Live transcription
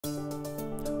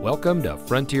Welcome to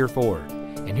Frontier Ford,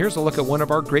 and here's a look at one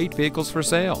of our great vehicles for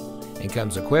sale. It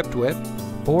comes equipped with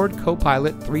Ford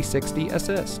Copilot 360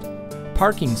 Assist,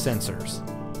 parking sensors,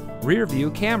 rear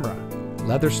view camera,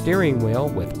 leather steering wheel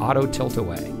with auto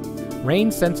tilt-away,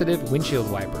 rain-sensitive windshield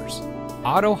wipers,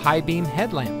 auto high beam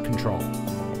headlamp control,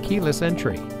 keyless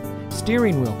entry,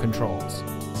 steering wheel controls,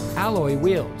 alloy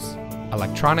wheels,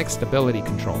 electronic stability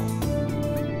control.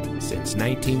 Since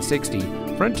 1960,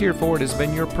 Frontier Ford has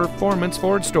been your performance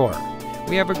Ford store.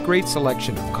 We have a great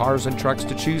selection of cars and trucks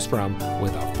to choose from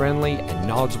with a friendly and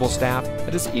knowledgeable staff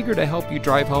that is eager to help you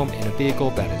drive home in a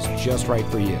vehicle that is just right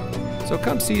for you. So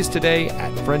come see us today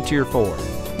at Frontier Ford.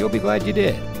 You'll be glad you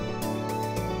did.